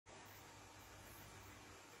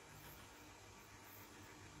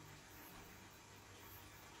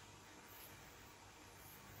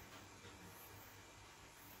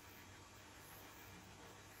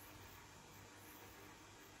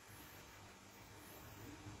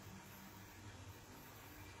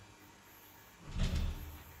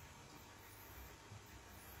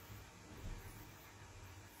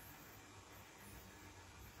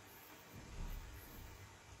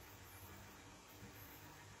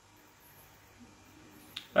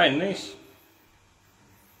Hi, niece.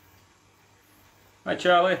 Hi,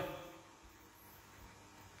 Charlie.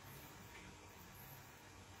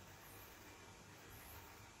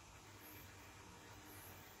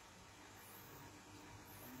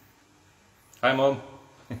 Hi, Mum.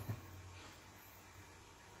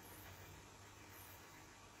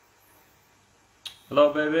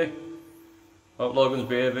 Hello, baby. Hope Logan's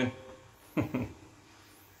behaving.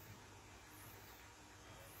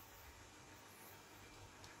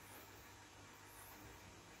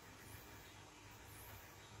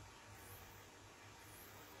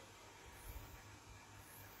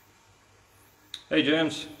 Hey,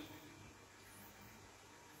 James.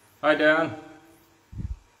 Hi, Dan.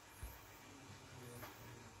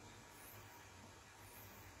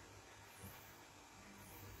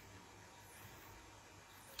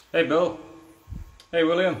 Hey, Bill. Hey,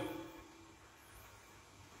 William.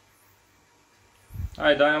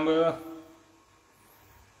 Hi, Diane.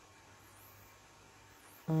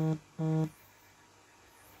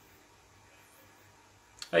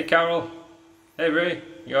 Hey, Carol. Hey, Ray.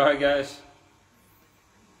 You alright, guys?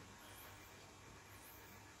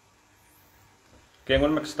 Okay, I'm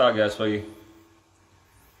going to make a start, guys, for you.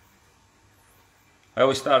 I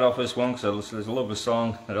always start off this one because there's a lovely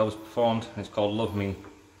song that Elvis performed, and it's called Love Me.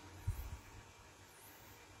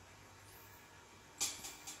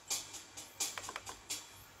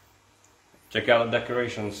 Check out the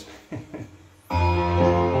decorations.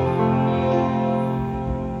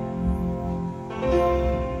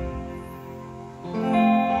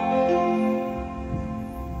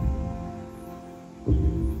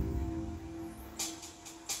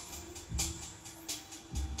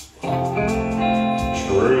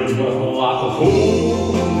 Like a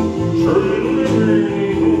fool,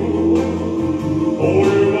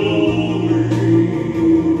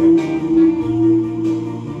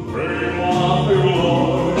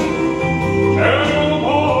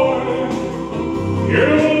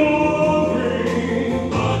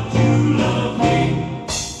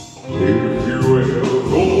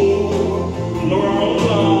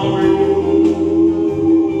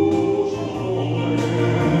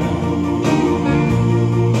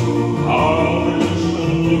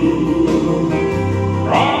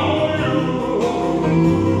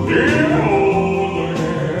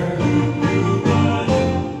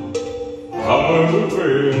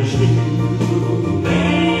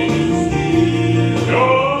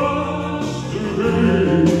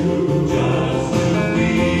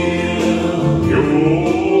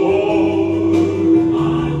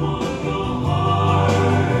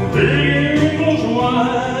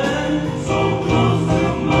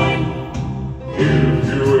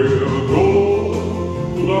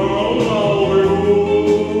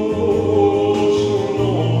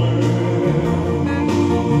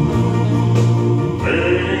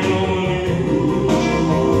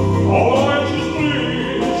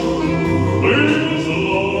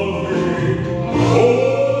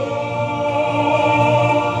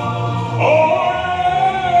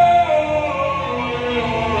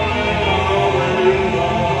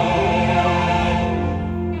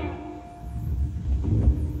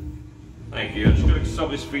 Thank you. I'm just going to sub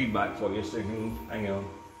this feedback for you, so you can hang on.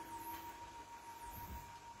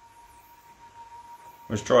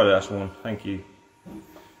 Let's try this one. Thank you.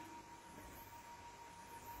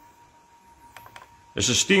 This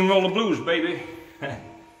is Steamroller Blues, baby.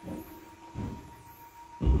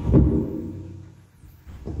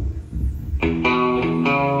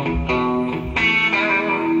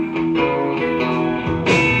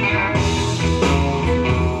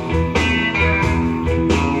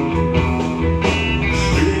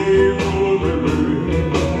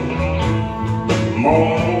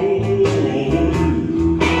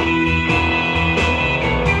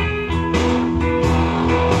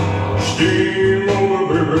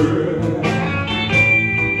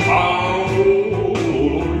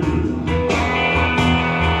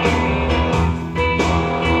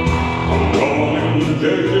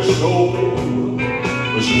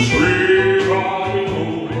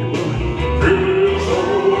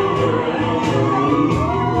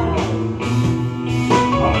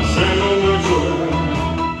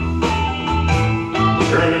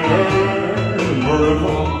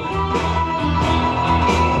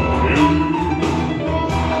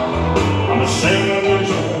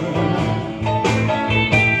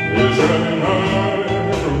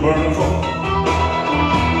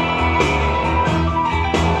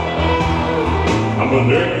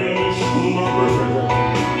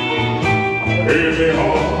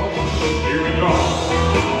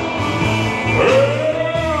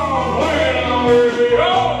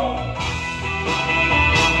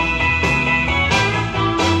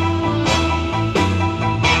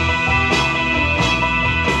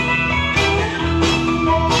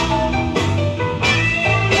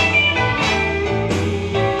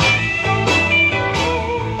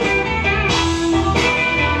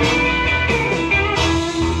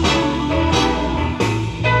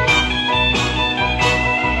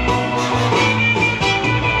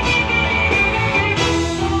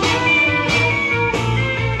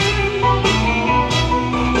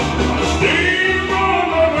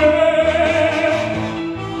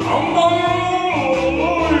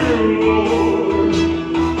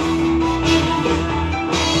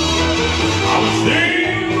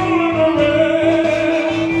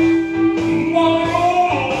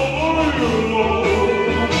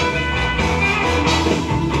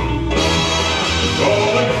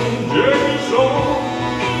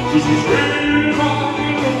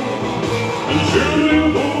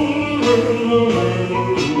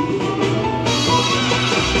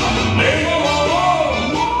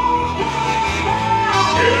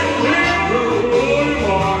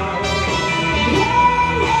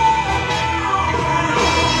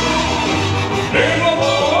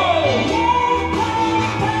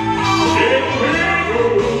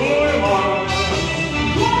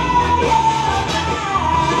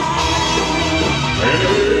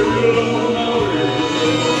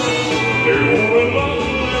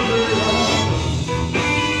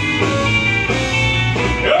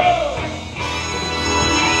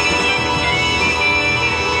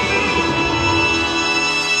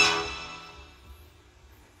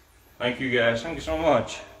 Thank you guys, thank you so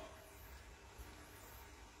much.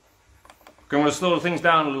 Okay, I'm going to slow things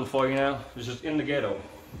down a little for you now. This is In the Ghetto.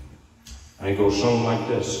 And it goes something like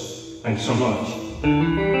this. Thank you so much.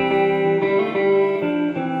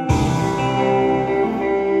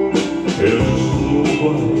 There's no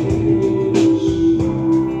place,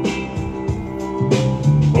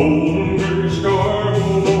 golden gray sky,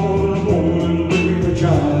 golden gray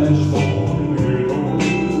child, born in the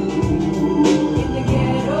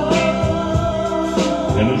ghetto,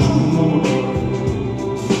 and there's no place.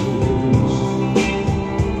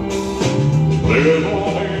 There's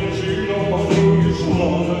all things you don't need,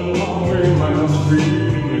 someone long way my street.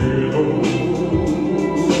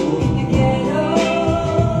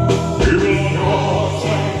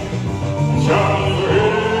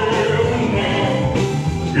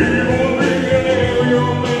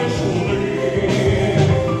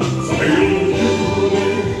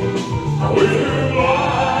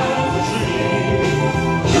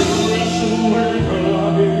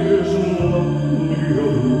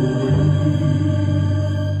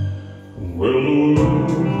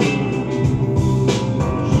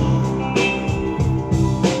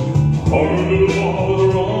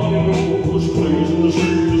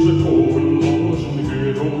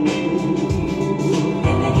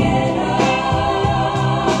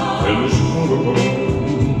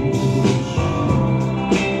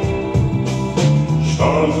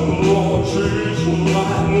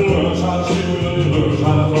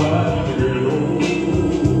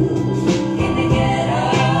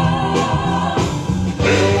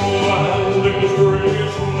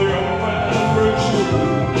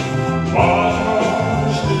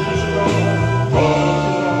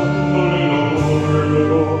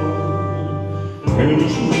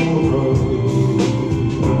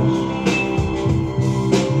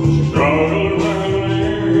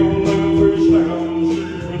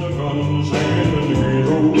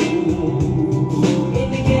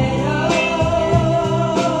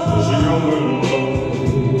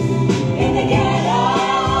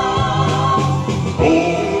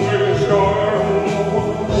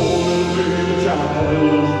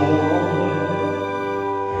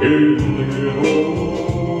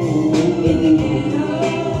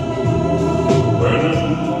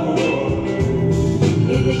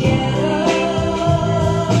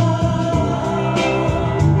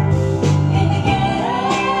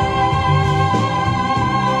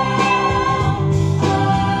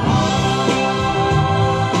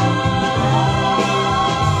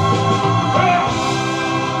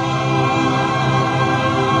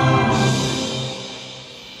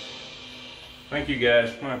 Thank you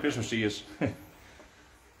guys. Merry Christmas to you.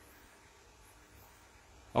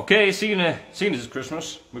 Okay, seeing this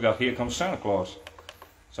Christmas, we got Here Comes Santa Claus.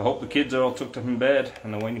 So I hope the kids are all tucked up in bed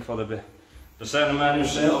and they're waiting for the Santa Man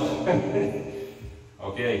himself.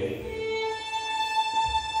 Okay.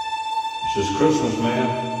 This is Christmas,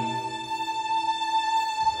 man.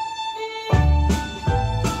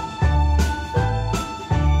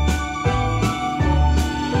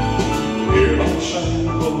 Here comes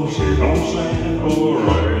Santa Claus, here comes Santa Claus,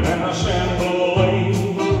 right now Santa Claus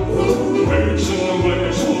Lane. Mixing and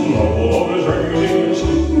blessing all of his reindeers,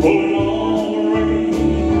 pulling on the rain.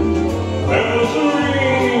 As the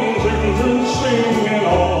ring children sing and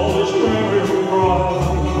all is very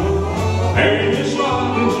bright, and you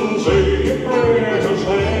smile and say a prayer, 'cause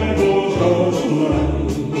Santa Claus comes tonight.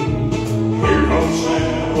 Here comes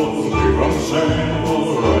Santa Claus, here comes Santa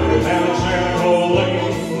Claus, right now Santa Claus Lane.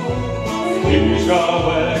 He's got a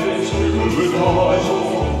wagon filled with toys,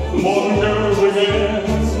 boys and girls again.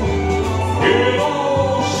 It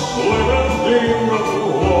all slid and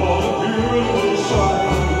dingled, what a beautiful sight.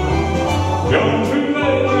 Jumping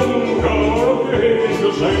back and color of gay,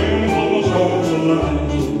 'cause Santa Claus comes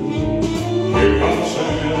tonight. Here comes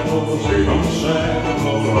Santa Claus, here comes Santa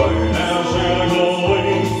Claus, right now Santa Claus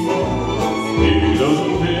Lane. He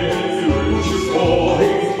doesn't care if you're rich or poor, he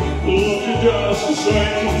loves you just the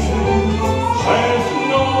same. Santa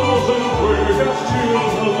knows and we're just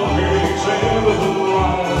children of his and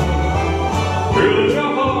right. Fill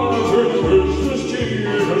your hearts with Christmas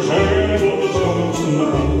cheer, 'cause Santa Claus comes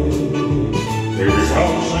tonight. Here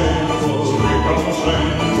comes Santa Claus, here comes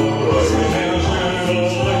Santa Claus, right now Santa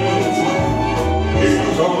Claus Lane.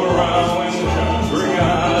 He's all around when the chimes ring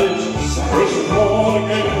out, it's Christmas morning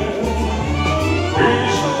again.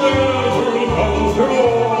 Peace and love will come to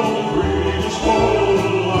all the greatest fall of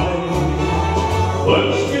life.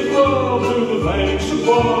 Let's give love to the thanks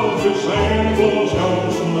above, 'cause Santa Claus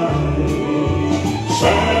comes tonight.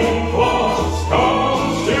 Santa Claus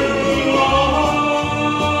comes tonight.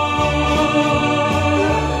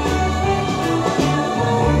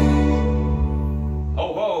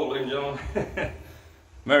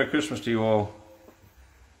 Christmas to you all.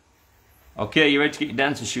 Okay, you ready to get your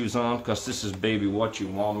dancing shoes on? Because this is, baby, what you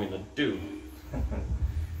want me to do.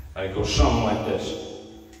 I go something like this.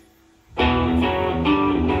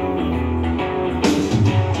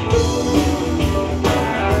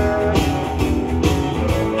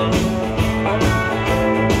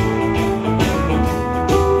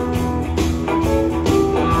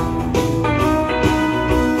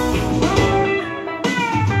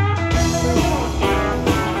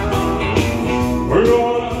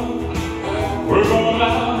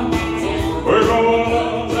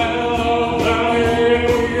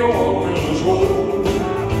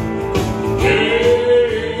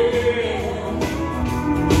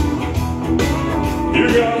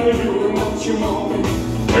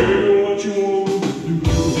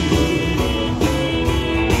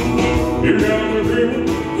 You got me dreaming,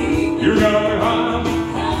 you got me high,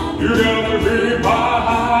 you got me dreaming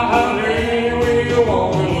high, when you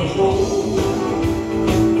walk in the store.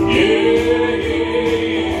 Yeah, yeah.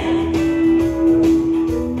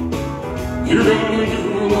 You got me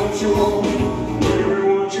doing what you want me, baby,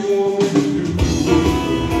 what you want me to do.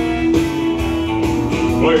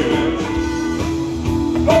 Play that.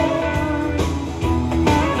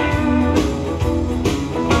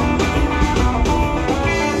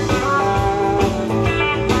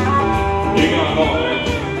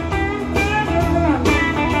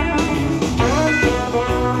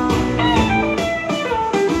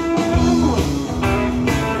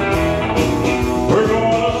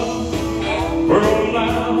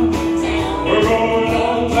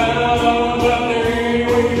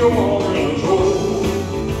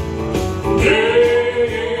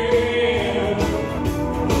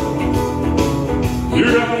 You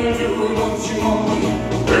got me doing what you want me,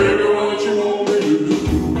 baby, what you want me to do.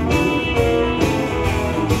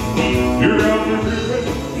 You got me feeling,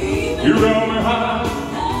 you got me high,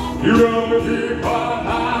 you got me deep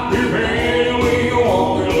high, baby, when you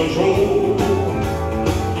walk in the show.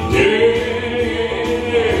 Yeah,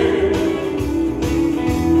 yeah.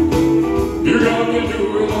 You got me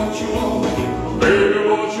doing what you want me, baby,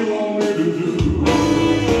 what you want me to do.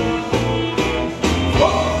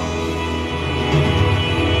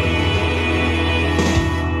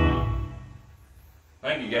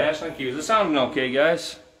 Thank you guys, thank you. Is it sounding okay,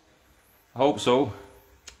 guys? I hope so.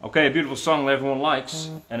 Okay, a beautiful song that everyone likes,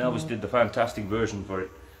 and Elvis did the fantastic version for it.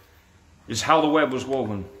 It's How the Web Was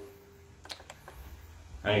Woven.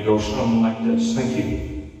 And it goes something like this. Thank you.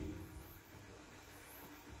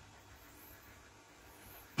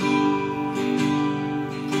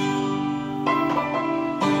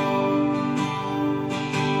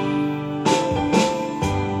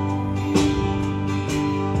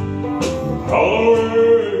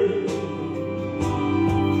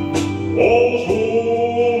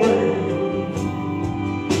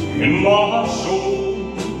 In my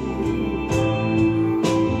soul,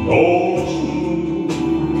 oh,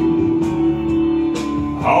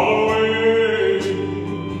 how the way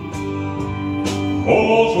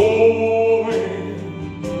was woven,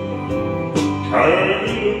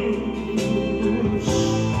 careless,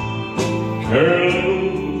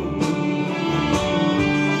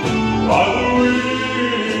 by the wind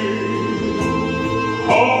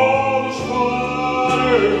of the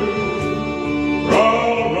spider.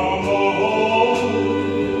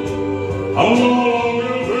 How long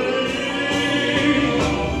will be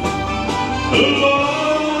the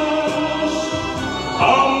last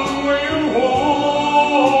I'm wandering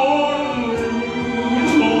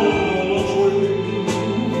lost way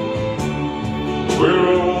where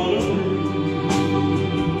I wanna be.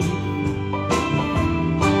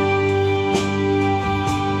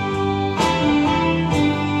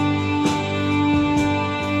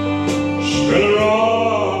 Spin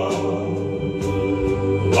around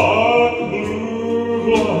like the blue.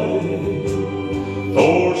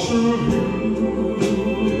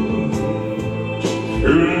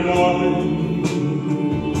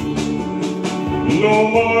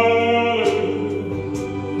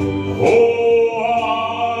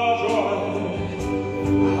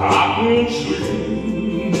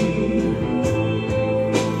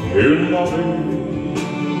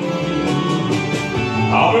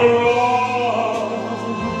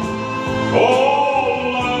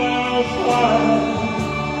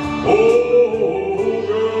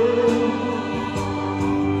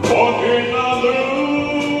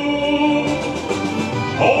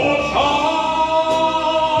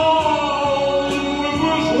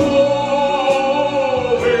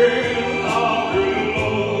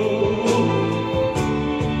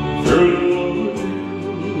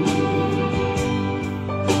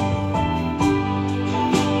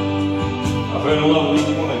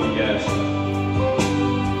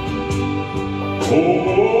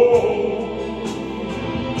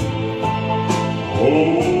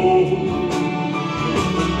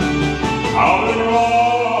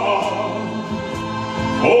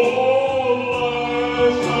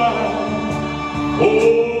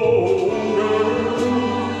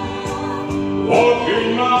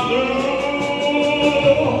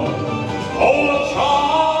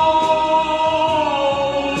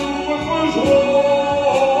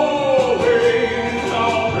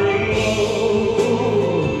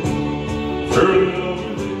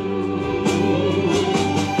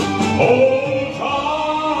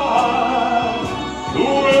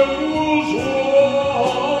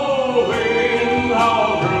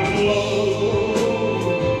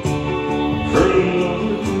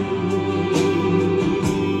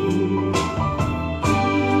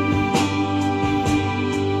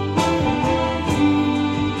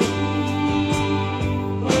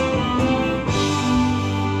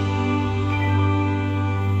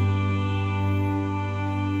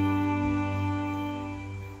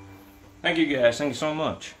 Thank you guys, thank you so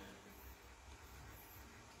much.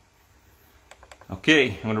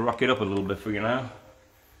 Okay, I'm going to rock it up a little bit for you now.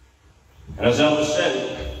 And as Elvis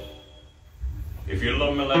said, if you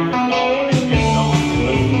love me, let me know. If you don't,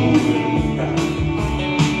 let me move it.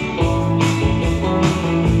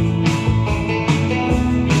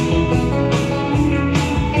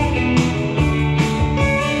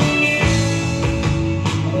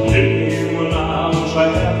 Yeah, when I was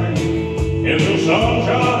happy in the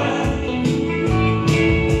sunshine,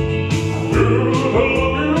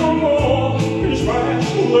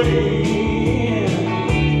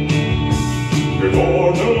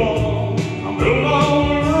 before too long, I'm building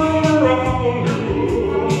around you.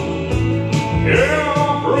 Yeah, I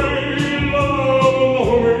pray love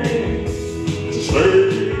alone me to stay.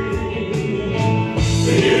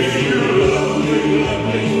 If you love me, let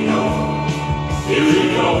me know. If you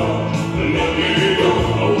don't, let me go.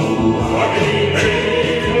 Oh, I can't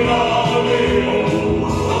make another day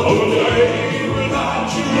of a day without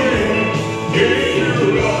you in. If you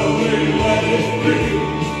love me, let it be.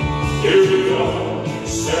 If you don't,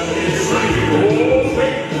 set me free. Oh,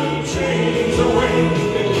 take the chains away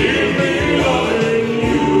and keep me loving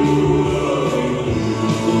you, loving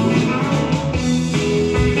you.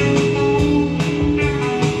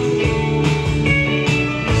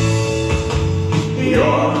 The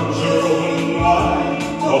arms are open wide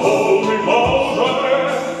to hold me closer.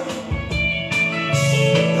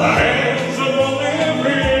 The hands are running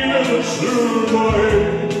fingers through my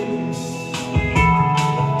hair.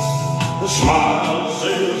 The smile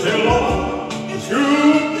says hello, it's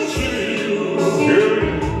good to see you here.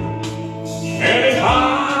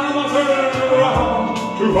 Anytime I turn around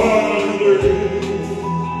to find you,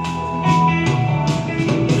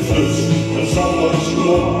 it's this and so much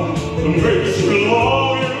more that makes me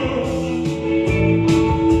love you.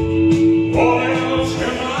 What else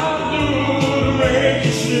can I do to make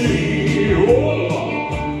you see? Oh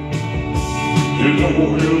Lord, you know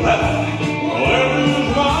you'll have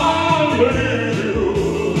whatever's mine.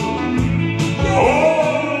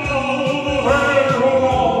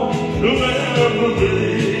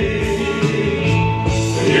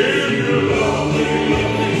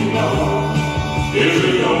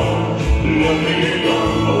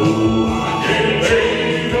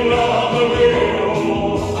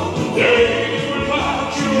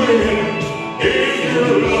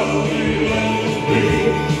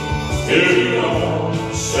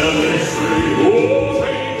 Set me free, oh,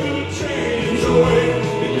 take the chains away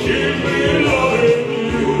and keep me loving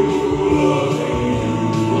you, loving you.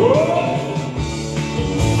 Oh.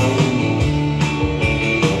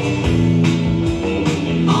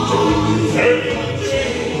 Take the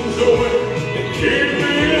chains away and keep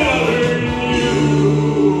me loving you,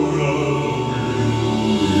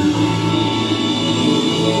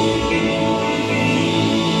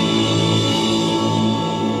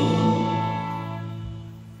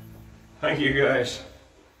 Thank you guys.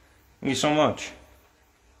 Thank you so much.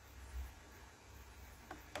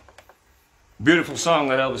 Beautiful song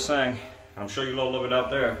that Elvis sang. I'm sure you'll all love it out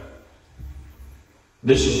there.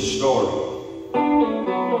 This is the story.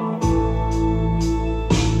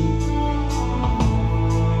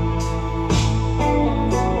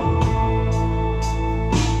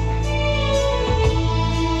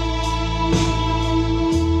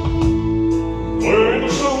 When the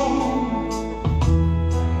sun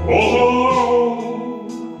was alone,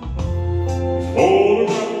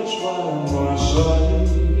 photographs by my side,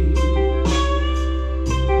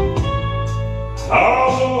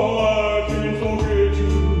 although I can't forget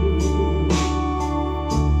you,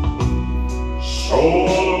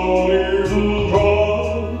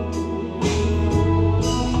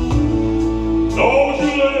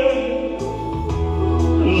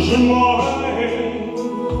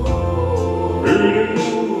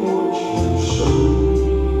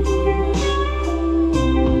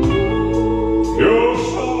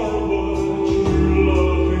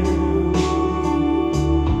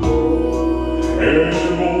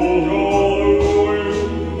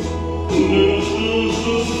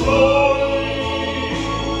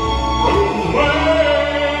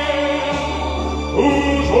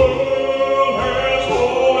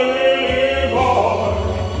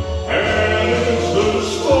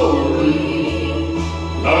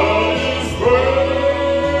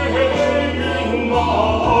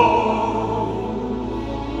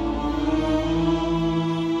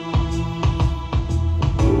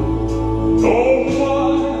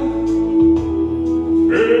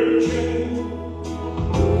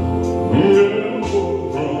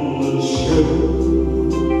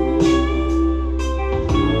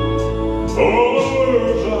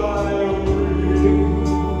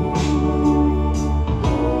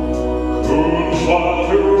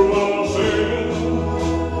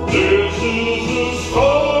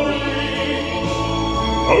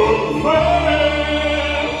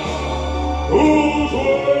 man whose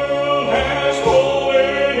world has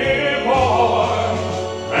fallen apart,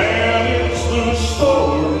 and it's the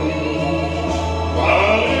story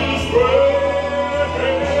that is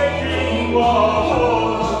breaking my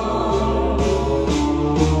heart.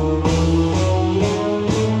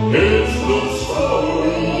 It's the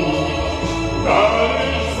story that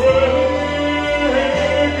is breaking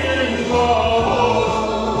my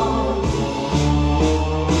heart.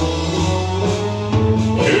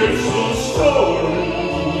 It's the story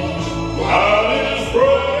that is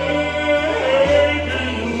breaking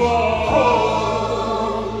my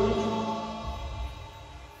heart.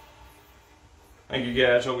 Thank you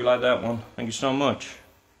guys, hope you like that one. Thank you so much.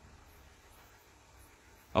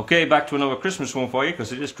 Okay, back to another Christmas one for you,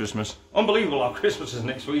 because it is Christmas. Unbelievable how Christmas is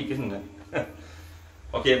next week, isn't it?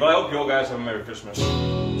 Okay, but I hope you all guys have a Merry Christmas.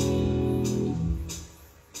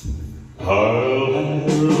 I'll have a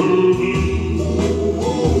Christmas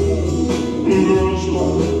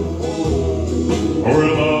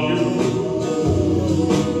without you.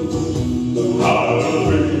 I'll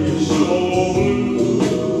be so blue,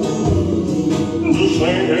 just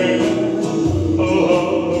thinking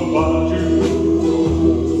about you.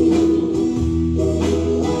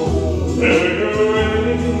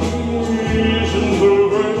 Decorations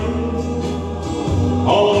of red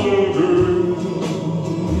on a green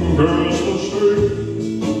Christmas tree.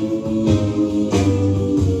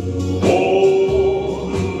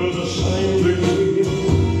 Oh, but the same day,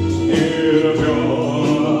 if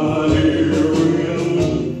you're not here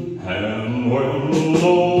again, and when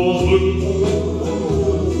those blue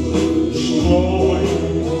snow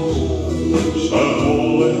wings start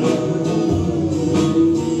falling,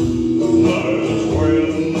 that's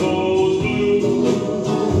when those blue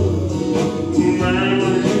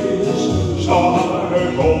memories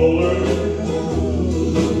start calling.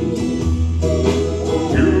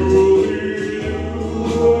 You'll be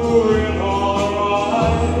doing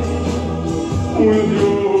alright with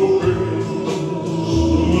your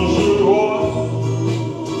Christmas white,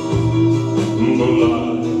 but I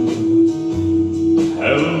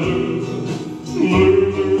have a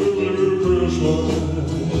blue Christmas.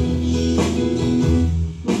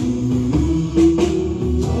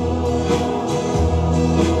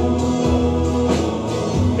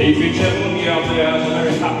 Hey, big gentlemen, you out there, have a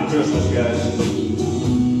very happy Christmas, guys.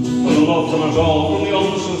 From the love from us all, from the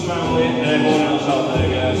Olbison family and everyone else out there,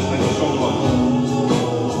 guys. Thank you so much.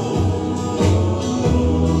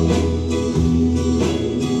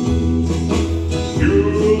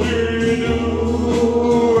 You'll be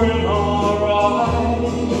doing alright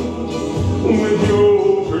with your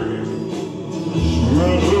Christmas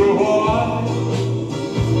white,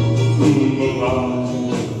 but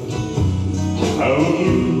I have a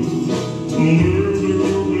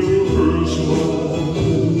blue Christmas.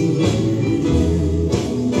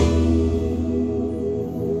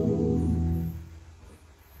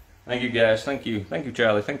 Thank you guys, thank you. Thank you,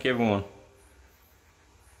 Charlie. Thank you, everyone.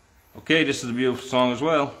 Okay, this is a beautiful song as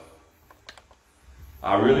well.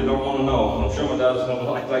 I really don't want to know. I'm sure my dad is going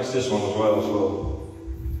to likes this one as well.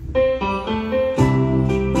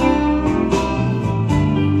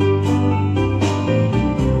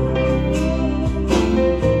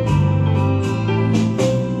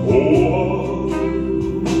 Oh,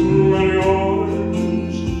 many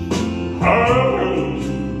arms have held you.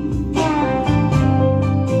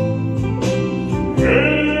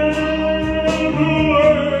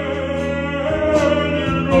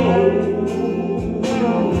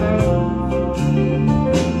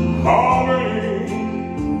 How many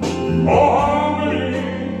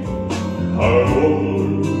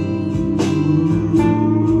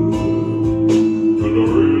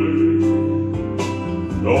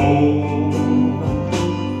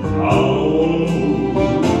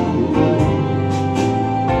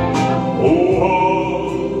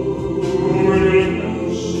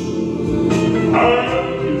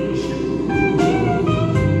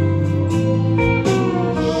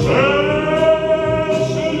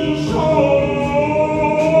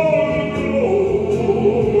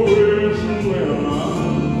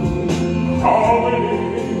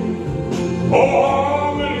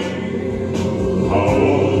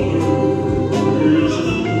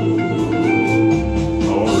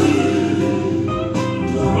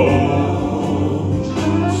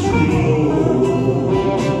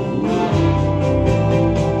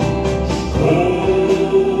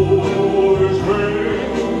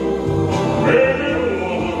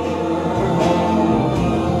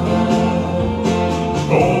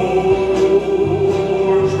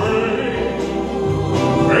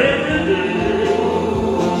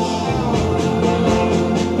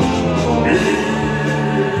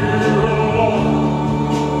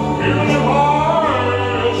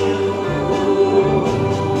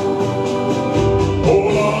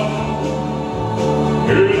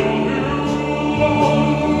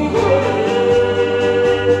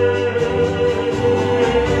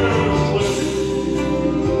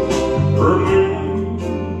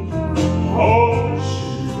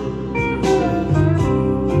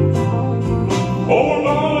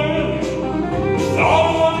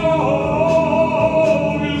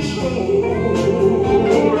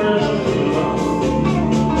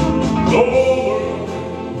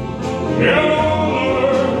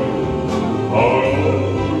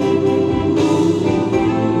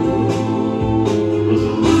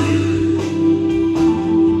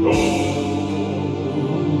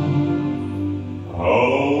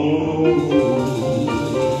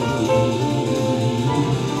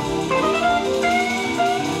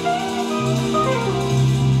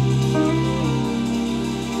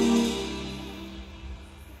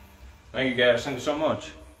Thank you guys, thank you so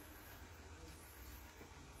much.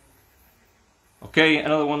 Okay,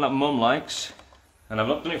 another one that Mum likes, and I've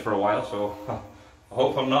not done it for a while, so I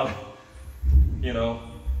hope I'm not, you know,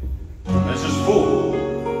 this is full.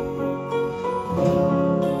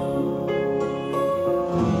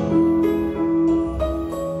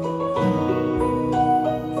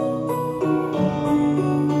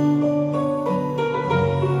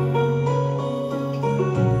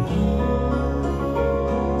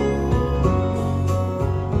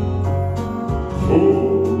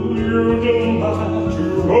 Fool, you didn't have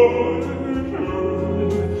to hurt her.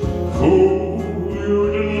 Fool, you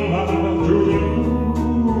didn't have to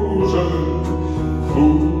lose her.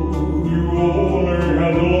 Fool, you only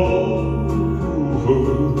had to love her.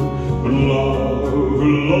 But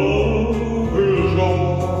love is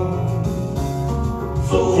gone.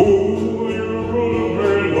 So fool, you could have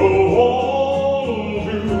made her want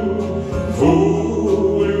you.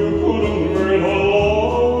 Fool, you could have made her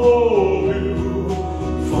love you.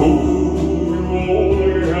 Fool, you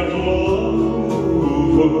only had to love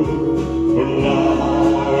her, but now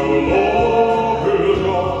love is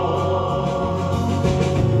gone.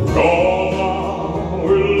 Gone now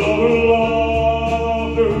with love and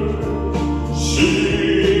laughter.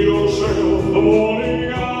 See yourself the morning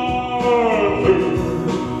after.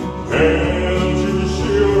 Can't you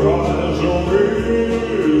see her eyes are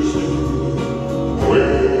missing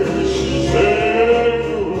when she said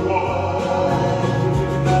goodbye?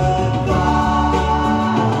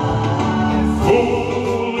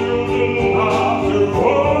 Fool, you didn't have to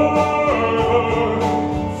hurt her.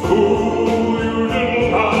 Fool, you didn't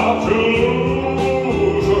have to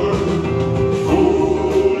lose her.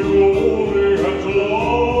 Fool, you only had to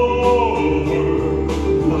love her.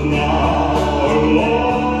 But now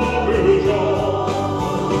love is gone.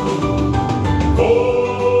 Oh,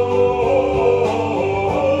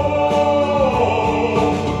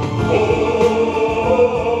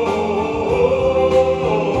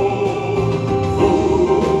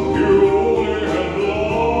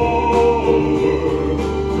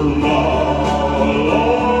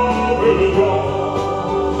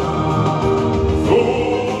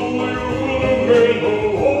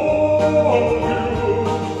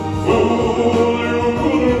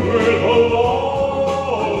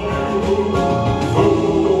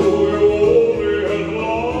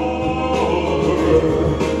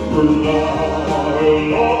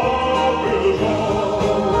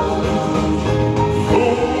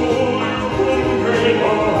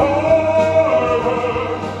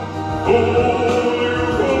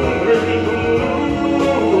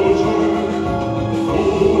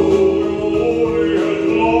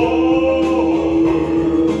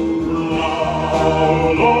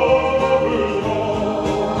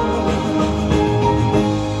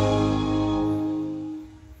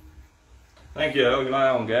 Thank you, look at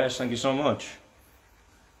that one, guys, thank you so much.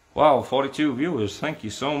 Wow, 42 viewers, thank you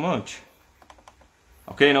so much.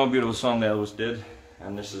 Okay, now a beautiful song that Elvis did,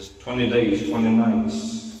 and this is 20 Days, 20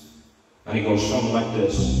 Nights, and it goes something like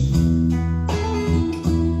this.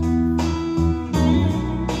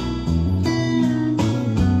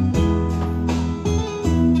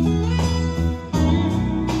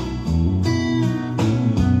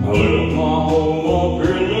 I left my home up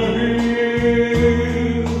in the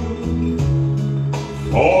hills,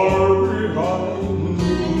 far behind me.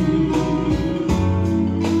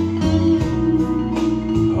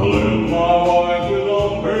 I left my wife with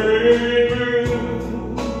unpaid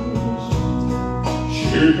bills.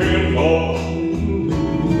 She can't find me.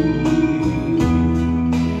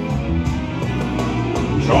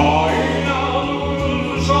 Trying out the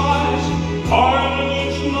wilderness eyes, finding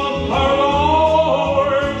it's not paradise.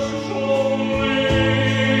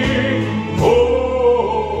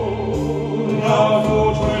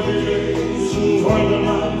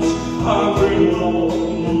 I've been on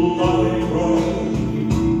my run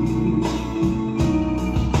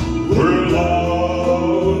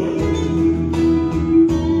without you.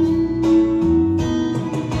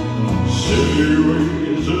 City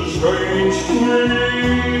ways are strange to me.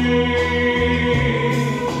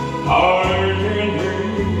 I can hear,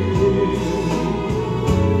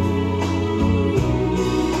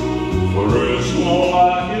 for it's not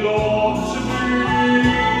like it ought to be.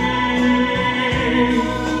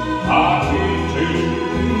 I can't take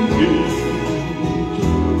it.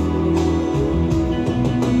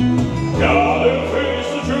 Gotta face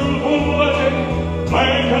the truth one day.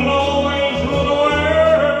 Man can always run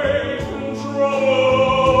away from trouble.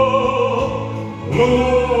 No,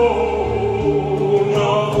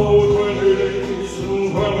 not for 20 days and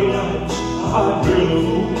 20 nights. I've been a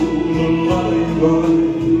fool and lying by.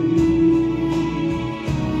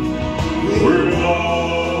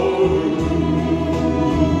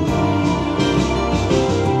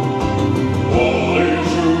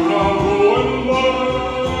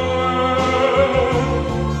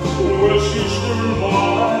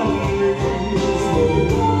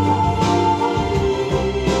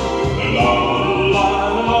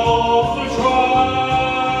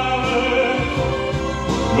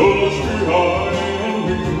 full of sweetheart and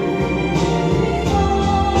me.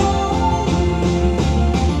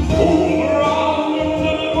 All around in the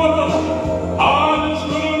world, I just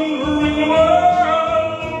couldn't ring the bell.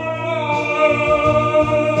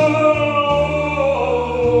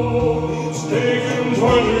 It's taken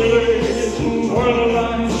 20 days and 20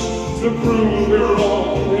 nights to prove me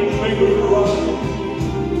wrong and make it right.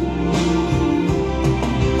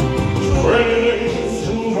 20 days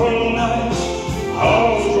and 20 nights, I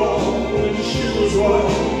was wrong and she was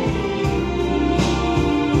right.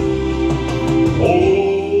 Oh,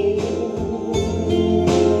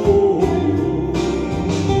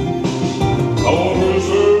 I want to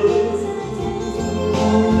reserve,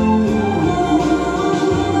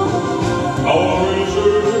 I want to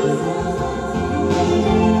reserve,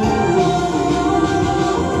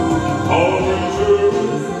 I want to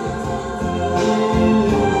reserve.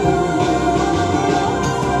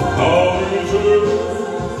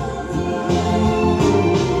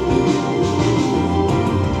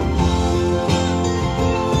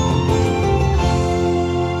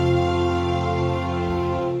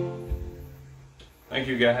 Thank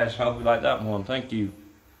you guys, I hope you like that one, thank you.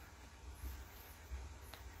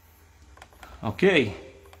 Okay.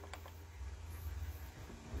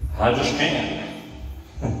 I just can't.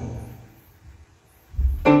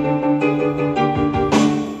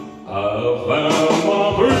 I found my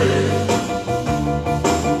baby.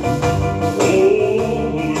 Oh,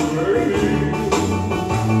 baby.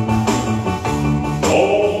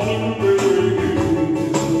 Oh, baby.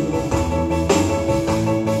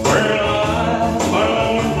 When I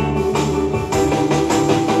found you,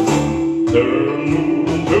 there's no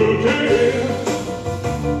one to tell.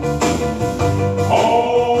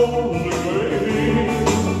 Oh, baby.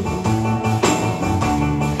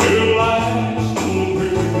 Till last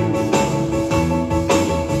will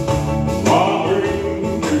my dream.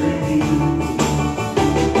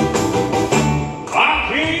 I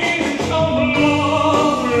can't stop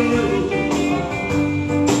loving you.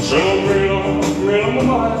 So real my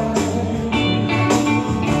mind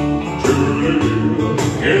to live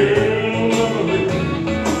in love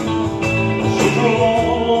such a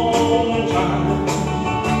long time.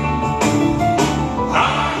 I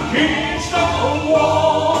can't stop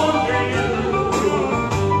wanting you.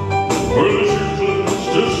 Well, it's useless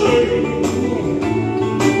to say.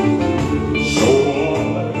 So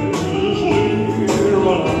I just leave it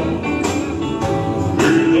alone.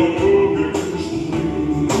 There's no this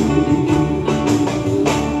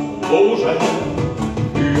those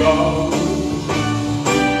happy hours.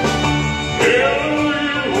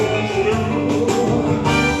 Everyone knew.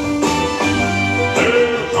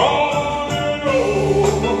 There's all I know.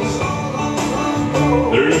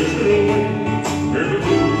 There's feeling in the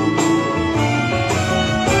blue.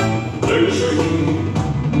 There's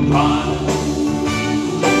sweet time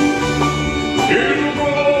in the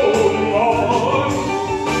golden heart.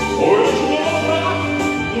 Oh, it's one that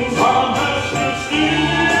time has stood still.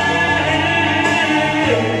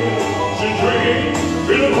 Since we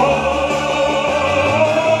been apart,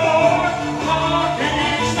 I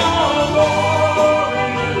can't stop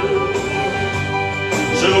loving you.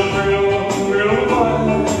 So real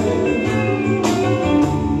mind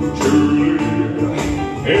to live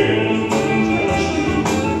in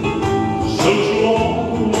such a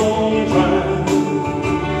long, long time.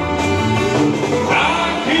 I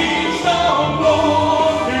can't stop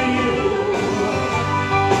loving you.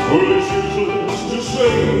 Well, it's useless to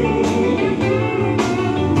say.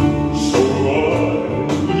 So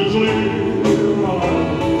I just live my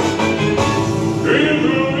life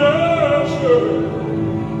into yesterday.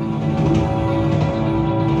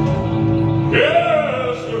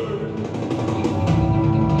 Yesterday.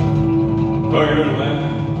 Oh, you're the man.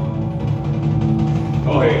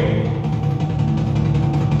 Go ahead.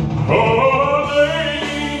 Oh,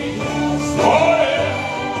 baby. Oh, yeah.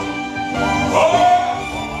 Oh,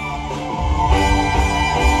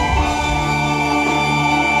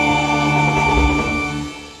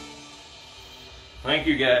 Thank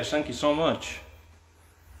you guys, thank you so much.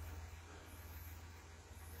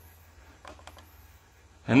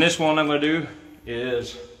 And this one I'm going to do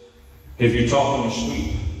is If You're Talking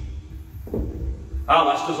Sweet. Oh,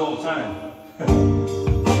 that's just all the time.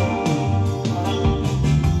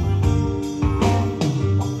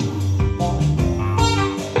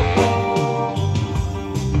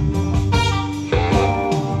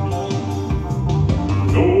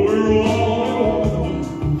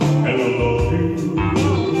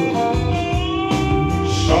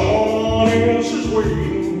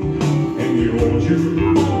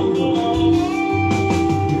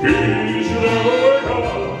 He's never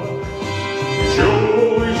gone.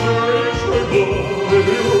 Joe is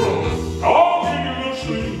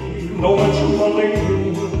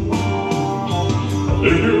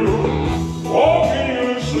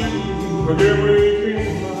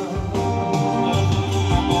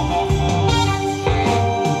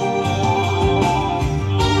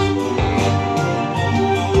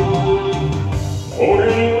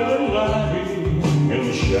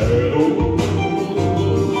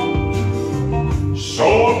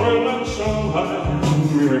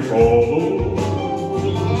weary fall.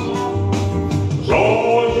 There's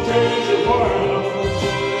always a chance to find us.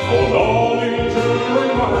 Hold on in to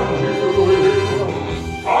remind you.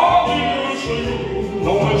 I'll be asleep,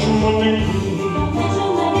 don't mention my name.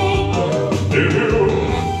 If you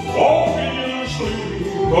won't be asleep,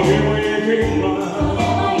 but here we came by.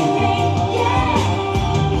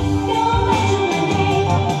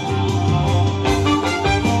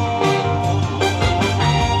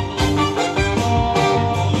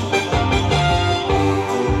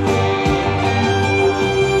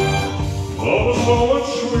 So much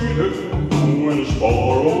sweeter when it's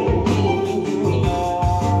borrowed.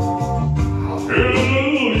 I feel a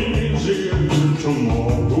little easier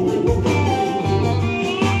tomorrow.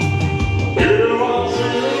 If I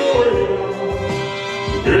see the way,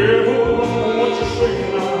 careful what you say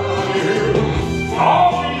now.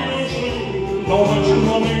 I'll be asleep, don't mention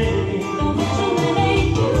my name.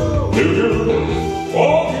 If you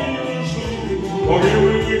won't be asleep, forgive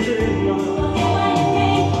me again now.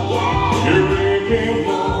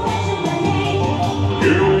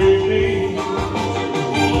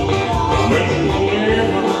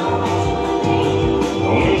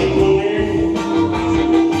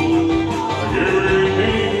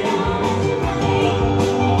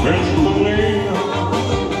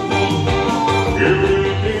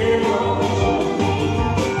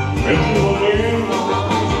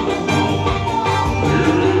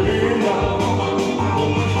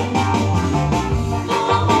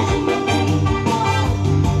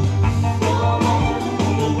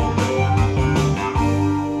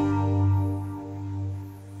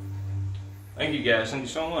 Thank you guys, thank you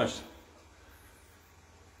so much.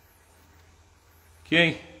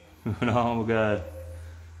 Okay, oh my god.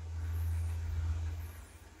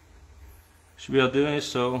 Should be able to do this,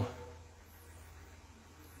 so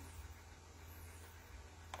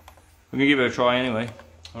we're gonna give it a try anyway.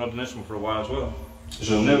 I've done this one for a while as well.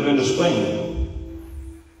 So I've never been to Spain.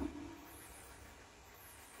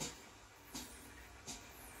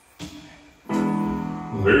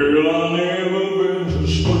 Well, I've never been to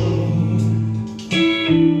Spain,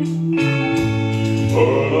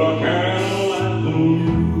 but I kinda like the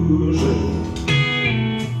music.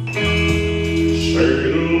 Say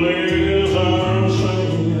the ladies are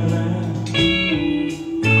singing,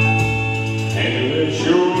 and they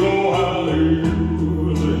sure know how to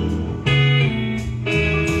use it.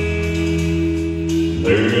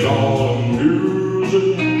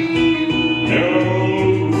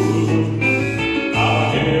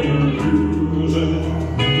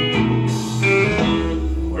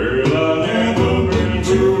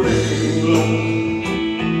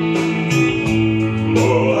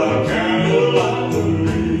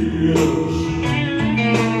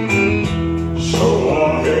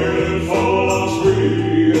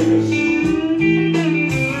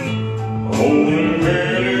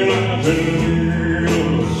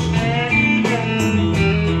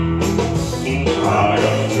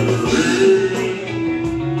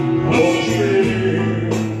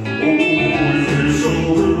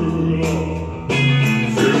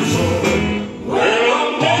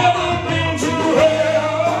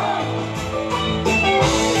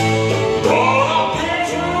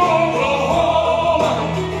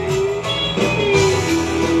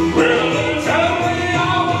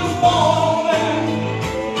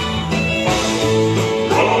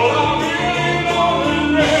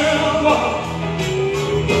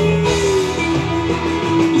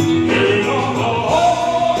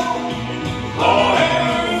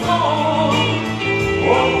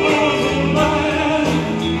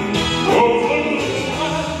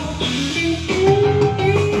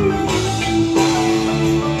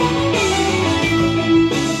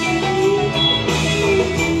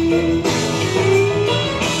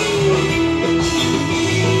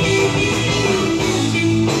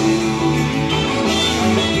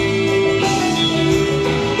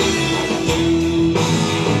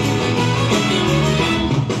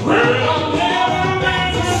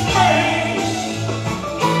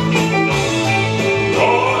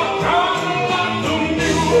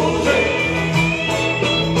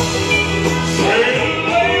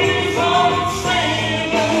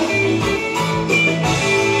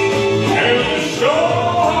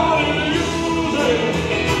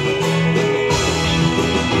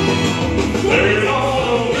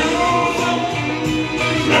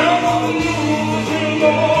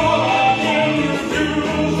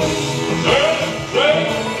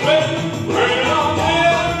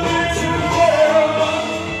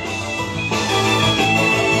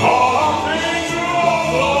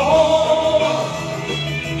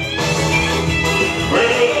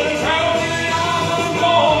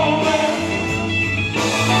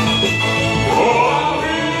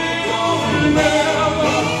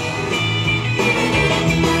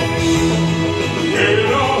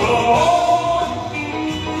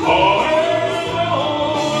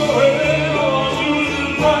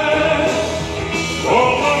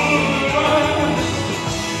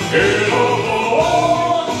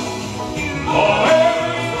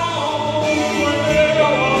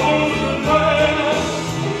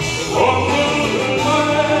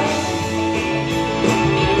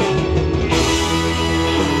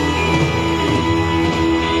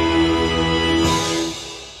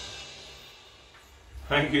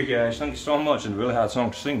 Thank you guys, thank you so much. And a really hard song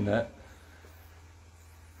to sing that.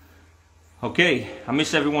 Okay, I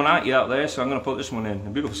miss everyone out there, so I'm going to put this one in. A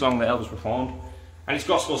beautiful song that Elvis performed. And it's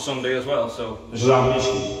Gospel Sunday as well, so this is our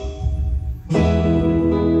mission.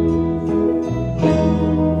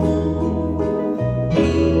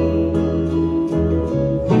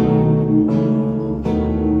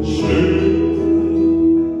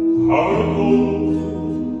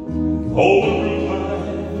 All the good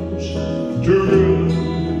times together,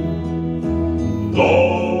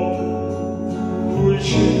 Lord, we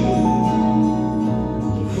share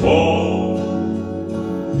the fall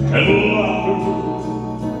and the laughter,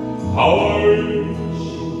 how I wish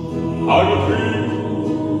I could feel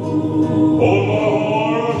all my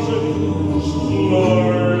heart is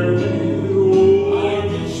tonight. Oh, I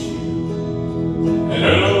miss you, and I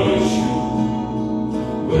miss you.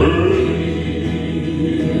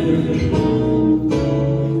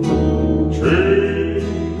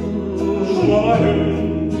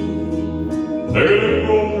 They're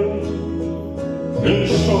golden in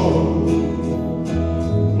sorrow,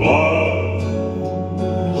 floods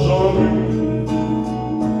are in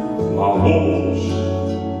my hopes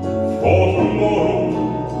for tomorrow.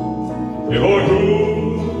 If I could,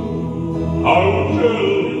 I would tell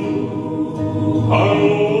you I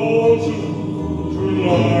want you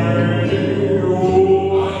tonight. Oh,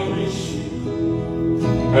 I miss you,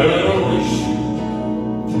 and I wish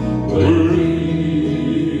you were.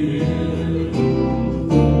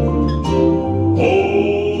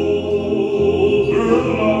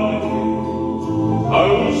 I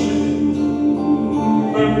will see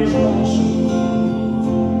memories passing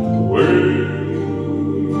where you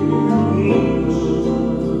looked,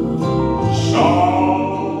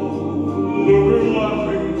 sound and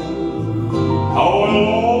laughing, how I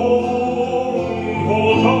long for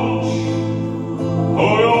the touch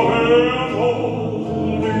of your hand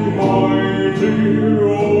holding mine, dear.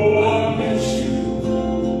 Oh, I miss you,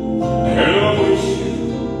 and I wish you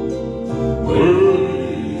were.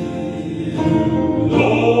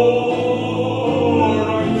 Lord,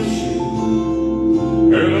 I miss you,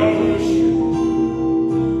 and I wish you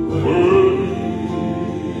were.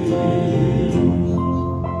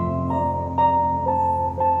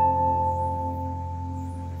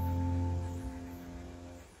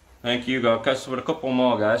 Thank you, God. Catch us with a couple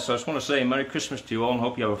more, guys. So I just want to say Merry Christmas to you all, and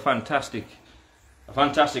hope you have a fantastic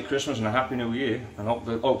Christmas and a Happy New Year. And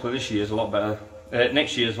hopefully this year's a lot better.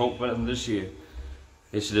 Next year's hopefully better than this year.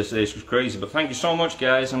 This was crazy, but thank you so much,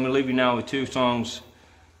 guys. I'm going to leave you now with two songs.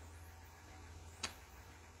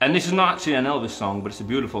 And this is not actually an Elvis song, but it's a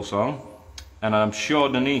beautiful song. And I'm sure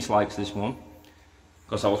Denise likes this one,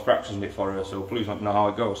 because I was practicing it for her, so please let me know how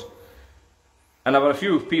it goes. And I've had a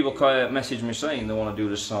few people message me saying they want to do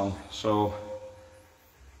this song, so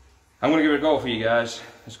I'm going to give it a go for you guys.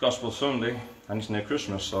 It's Gospel Sunday, and it's near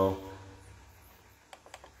Christmas, so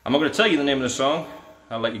I'm not going to tell you the name of the song,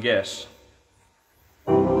 I'll let you guess.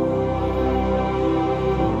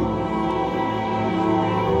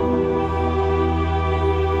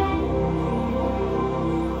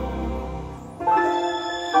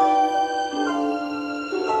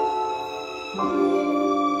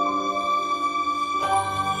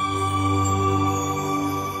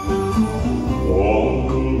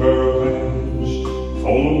 Warm hands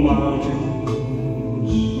on the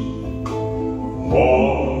mountains,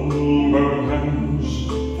 warmer hands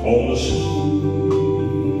on the sea,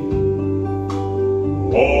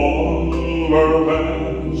 warmer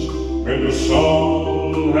hands in the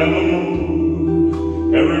sun and the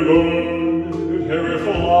moon, every bird, every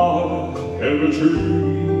flower, every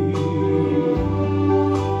tree.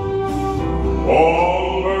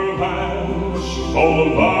 Warmer hands on the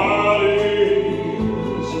valleys,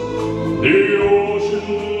 the ocean,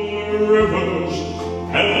 the rivers,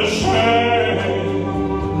 and the sand.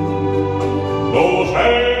 Those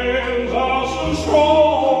hands are so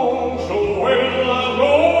strong, so when life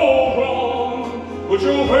goes wrong, put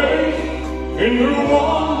your faith in the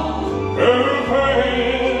one her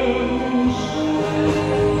hands.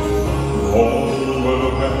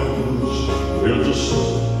 Warmer hands fill the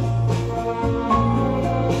sun,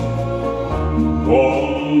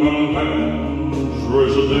 warmer hands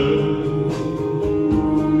raise the dead,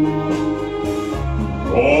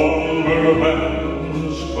 warmer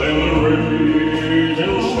hands clear the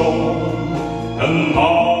raging storm, and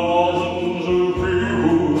thousands of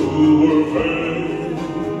people were fed.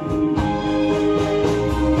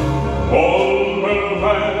 Warmer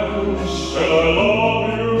hands said I love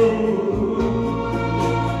you,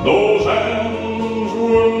 those hands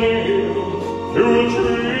were nailed to a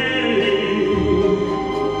tree.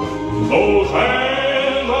 Those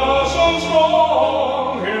hands are so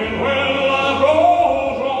strong,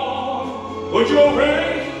 your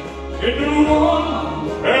faith into one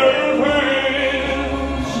pair of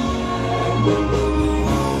hands.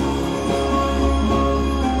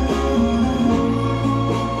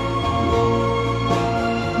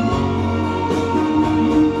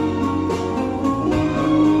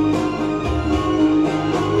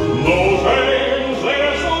 Those hands,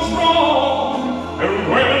 they're so strong, and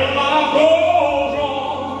when life goes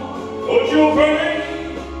wrong, put your faith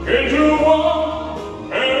into one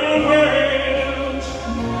pair of hands.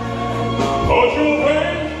 Put your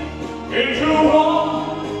faith into one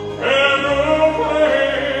pair of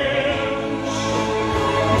hands.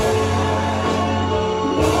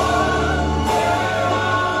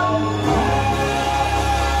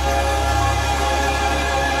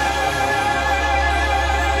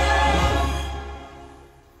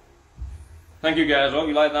 Thank you guys, I hope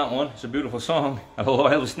you like that one. It's a beautiful song. Although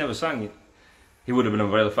Elvis never sang it, he would have been a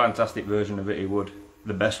very fantastic version of it, he would.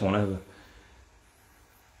 The best one ever.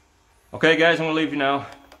 Okay guys, I'm going to leave you now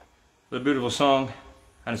with a beautiful song.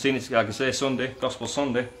 And seeing it's, like I say, Sunday, Gospel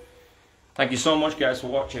Sunday. Thank you so much guys for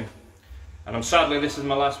watching. And sadly this is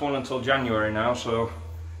my last one until January now, so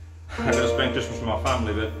I'm going to spend Christmas with my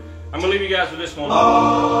family, but I'm going to leave you guys with this one.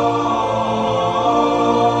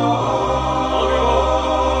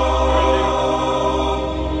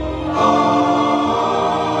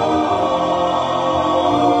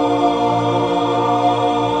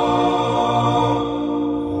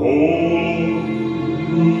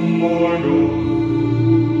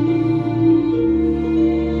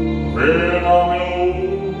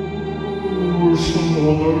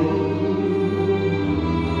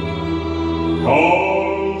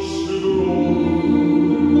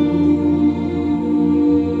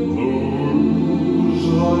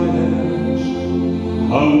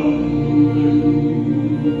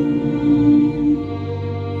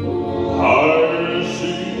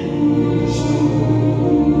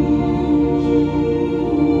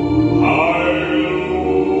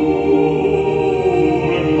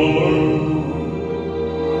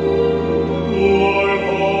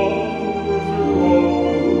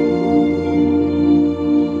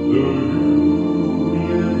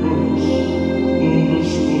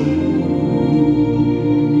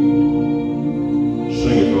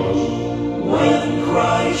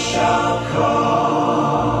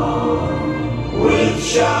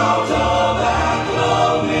 Shout of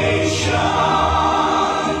acclamation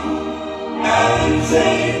and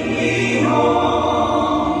take me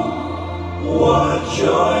home. What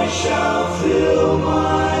joy shall fill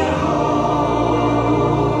my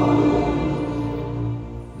heart?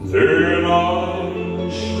 Then I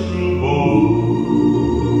shall go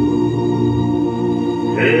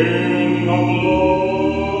in the glory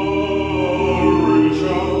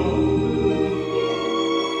shower.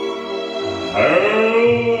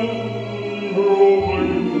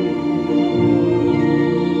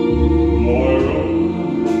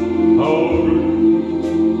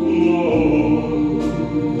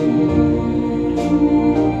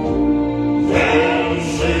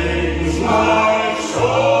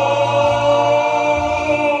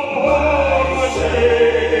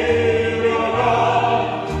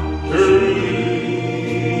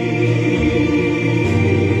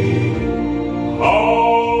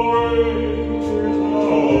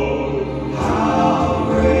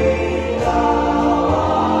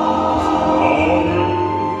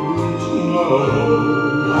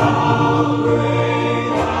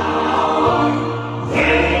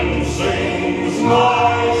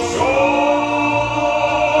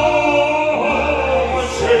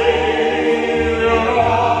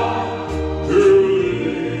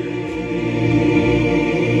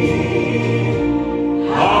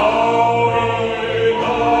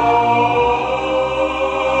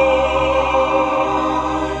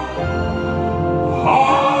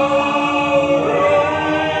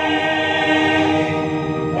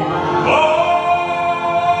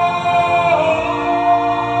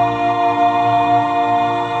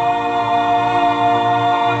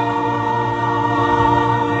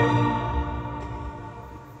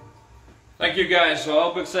 Thank you guys, so I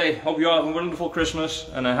hope you all have a wonderful Christmas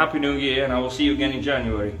and a happy new year, and I will see you again in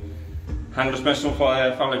January. I'm going to spend some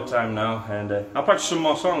family time now, and I'll practice some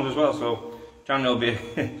more songs as well, so January will be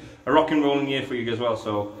a rock and rolling year for you as well.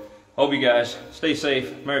 So hope you guys stay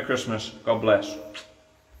safe, Merry Christmas, God bless.